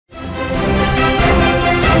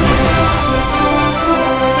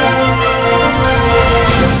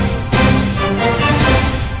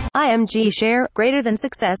IMG share greater than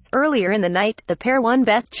success. Earlier in the night, the pair won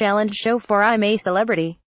Best Challenge Show for I'm a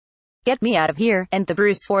Celebrity, Get Me Out of Here, and the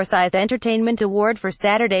Bruce Forsyth Entertainment Award for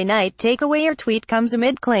Saturday Night Takeaway. Her tweet comes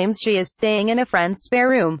amid claims she is staying in a friend's spare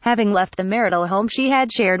room, having left the marital home she had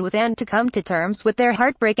shared with Ant to come to terms with their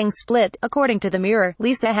heartbreaking split. According to the Mirror,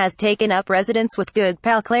 Lisa has taken up residence with good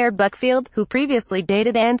pal Claire Buckfield, who previously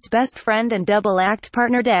dated Ant's best friend and double-act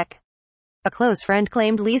partner Dec. A close friend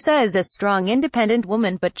claimed Lisa is a strong, independent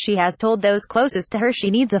woman, but she has told those closest to her she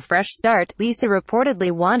needs a fresh start. Lisa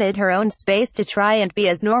reportedly wanted her own space to try and be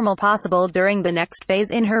as normal possible during the next phase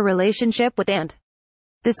in her relationship with Ant.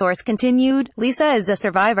 The source continued, Lisa is a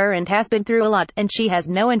survivor and has been through a lot, and she has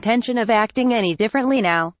no intention of acting any differently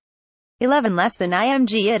now. 11 less than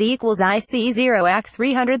IMG at equals IC0 AC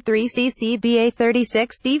 303 CCBA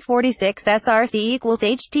 36 D46 SRC equals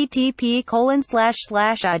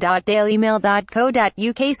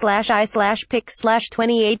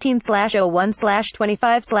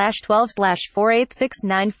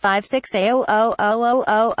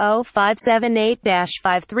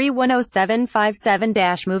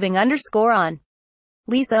moving _on.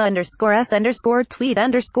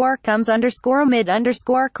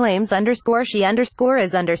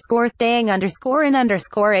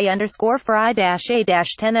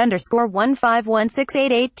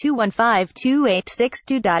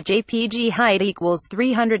 height equals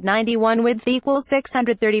 391 width equals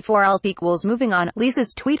 634 alt equals moving on.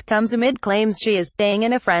 Lisa's tweet comes amid claims she is staying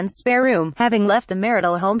in a friend's spare room, having left the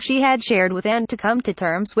marital home she had shared with Ant to come to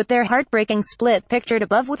terms with their heartbreaking split. Pictured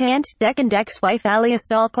above with Ant, Dec and Dec's wife alias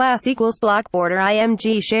Doll class equals block border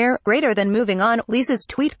IMG share greater than moving on. Lisa's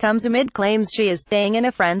tweet comes amid claims she is staying in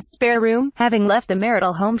a friend's spare room, having left the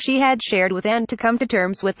marital home she had shared with Ant to come to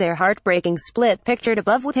terms with their heartbreaking split. Pictured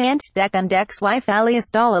above with Ant, Dec and Dec's wife alias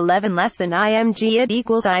Doll. 11 less than IMG at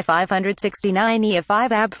equals I569 EA5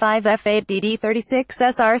 AB5 F8 DD36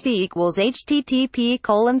 SRC equals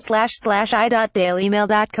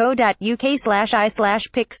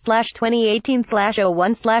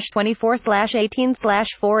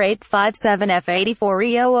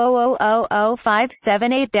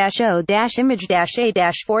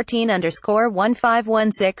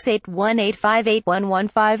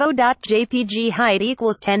height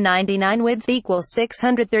equals 1099 width equals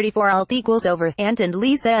 634 alt equals over. Ant and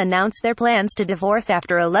Lisa announced their plans to divorce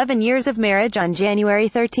after 11 years of marriage on January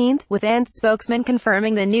 13, with Ant's spokesman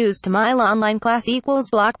confirming the news to Mile Online class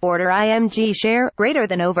equals block border IMG share greater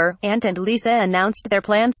than over. Ant and Lisa announced their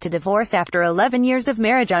plans to divorce after 11 years of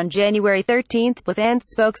marriage on January 13, with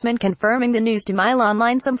Ant's spokesman confirming the news to Mile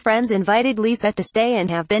Online. Some friends invited Lisa to stay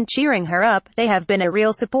and have been cheering her up. They have been a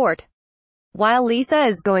real support. While Lisa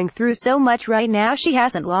is going through so much right now, she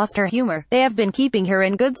hasn't lost her humor. They have been keeping her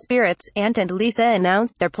in good spirits. Ant and Lisa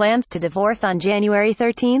announced their plans to divorce on January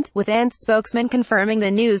 13, with Ant's spokesman confirming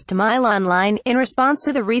the news to Mile Online. In response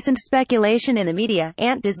to the recent speculation in the media,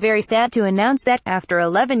 Ant is very sad to announce that, after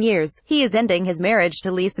 11 years, he is ending his marriage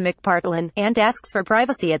to Lisa McPartlin. Ant asks for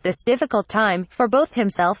privacy at this difficult time, for both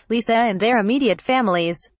himself, Lisa and their immediate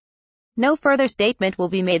families. No further statement will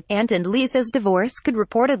be made. Ant and Lisa's divorce could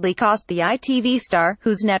reportedly cost the ITV star,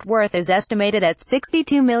 whose net worth is estimated at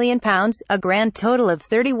 £62 million, a grand total of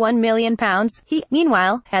 £31 million. He,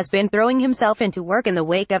 meanwhile, has been throwing himself into work in the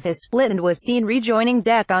wake of his split and was seen rejoining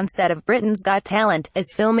Dec on set of Britain's Got Talent,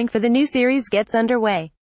 as filming for the new series gets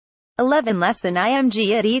underway. 11 less than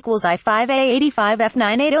IMG at equals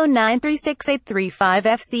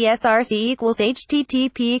I5A85F9809368335FCSRC equals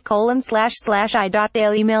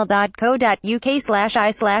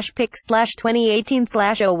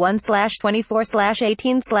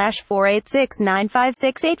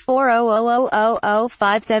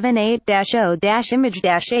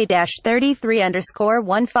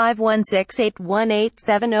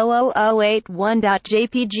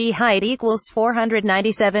height equals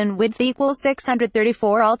 497 width equals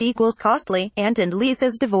 634 alt equals costly. Ant and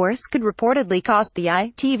Lisa's divorce could reportedly cost the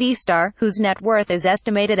ITV star, whose net worth is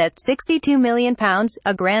estimated at £62 million,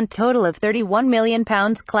 a grand total of £31 million.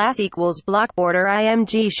 Class equals block border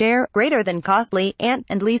IMG share greater than costly. Ant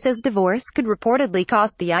and Lisa's divorce could reportedly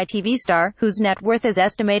cost the ITV star, whose net worth is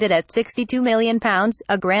estimated at £62 million,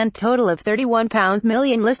 a grand total of £31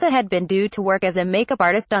 million. Lisa had been due to work as a makeup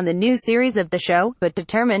artist on the new series of the show, but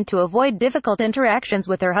determined to avoid difficult interactions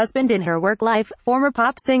with her husband in her work life, former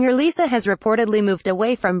pop singer Lisa has reportedly moved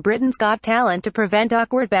away from Britain's Got Talent to prevent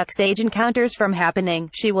awkward backstage encounters from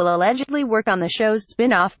happening. She will allegedly work on the show's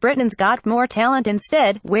spin-off Britain's Got More Talent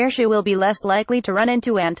instead, where she will be less likely to run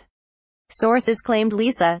into Ant. Sources claimed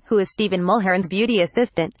Lisa, who is Stephen Mulhern's beauty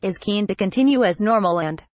assistant, is keen to continue as normal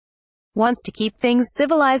and Wants to keep things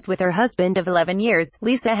civilized with her husband of 11 years.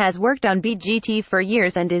 Lisa has worked on BGT for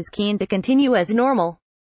years and is keen to continue as normal.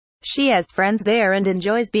 She has friends there and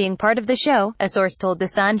enjoys being part of the show. A source told The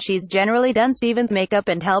Sun she's generally done Steven's makeup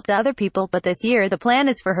and helped other people, but this year the plan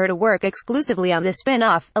is for her to work exclusively on the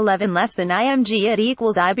spin-off. 11 less than IMG at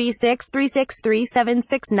equals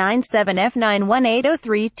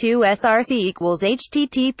IB6363767F918032 SRC equals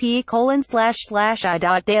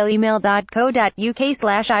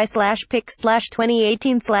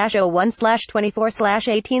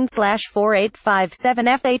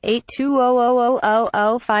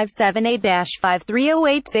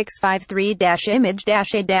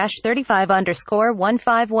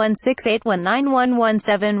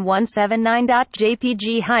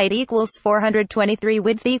 78-53-image-35_1516819117179.jpg height equals 423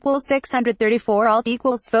 width equals 634 alt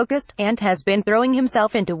equals focused. Ant has been throwing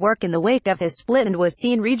himself into work in the wake of his split and was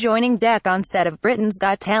seen rejoining deck on set of Britain's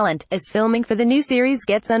Got Talent as filming for the new series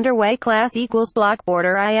gets underway. Class equals block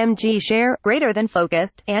border IMG share greater than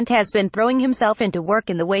focused. Ant has been throwing himself into work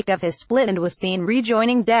in the wake of his split and was seen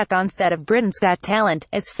rejoining deck on set of Britain's Got Talent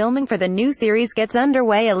as filming for the new series gets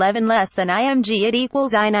underway. 11 less than IMG at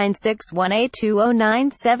equals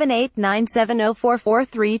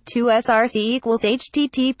I9618209789704432 SRC equals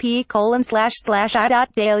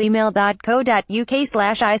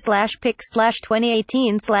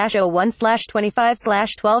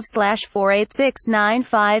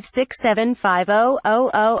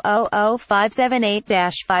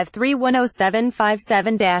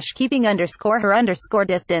keeping her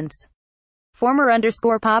distance. Former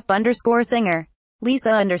pop singer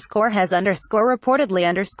Lisa has reportedly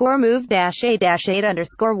moved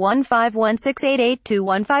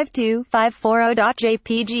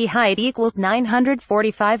 -8-1516882152540.jpg height equals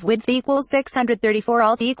 945 width equals 634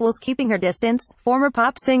 alt equals keeping her distance. Former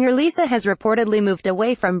pop singer Lisa has reportedly moved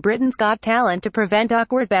away from Britain's Got Talent to prevent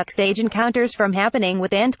awkward backstage encounters from happening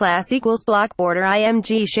with Ant. Class equals block border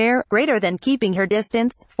IMG share greater than keeping her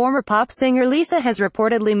distance. Former pop singer Lisa has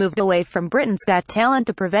reportedly moved away from Britain's Got Talent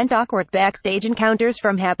to prevent awkward backstage encounters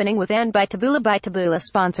from happening with Ant. By Taboola.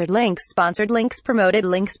 Sponsored links promoted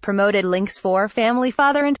links for family.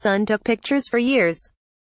 Father and son took pictures for years.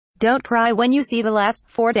 Don't cry when you see the last.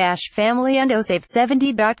 Family Undo.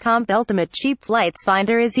 Save70.com. The ultimate cheap flights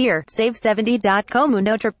finder is here. Save70.com.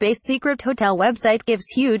 Undo trip base secret hotel website gives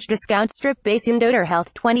huge discount. Strip base Undo der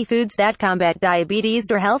Health 20 foods that combat diabetes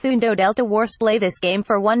der Health Undo Delta Wars. Play this game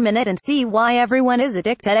for 1 minute and see why everyone is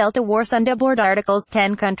addicted. Delta Wars Undo board articles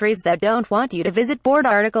 10 countries that don't want you to visit. Board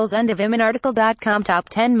articles Undo womenarticle.com. Top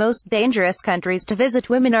 10 most dangerous countries to visit.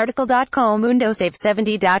 womenarticle.com. Undo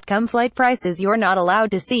Save70.com. Flight prices you're not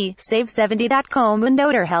allowed to see. Save70.com.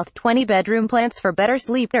 Undo der Health 20 bedroom plants for better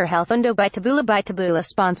sleep. Der Health Undo by Taboola.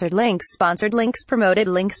 Sponsored links promoted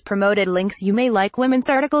links you may like.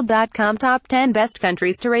 womensarticle.com. Top 10 best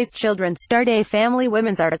countries to raise children. Start a family.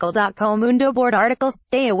 womensarticle.com. Undo board articles.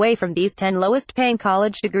 Stay away from these 10 lowest paying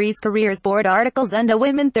college degrees careers. Board articles Undo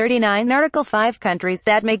Women 39 article 5 countries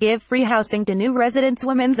that may give free housing to new residents.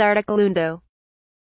 Women's article Undo.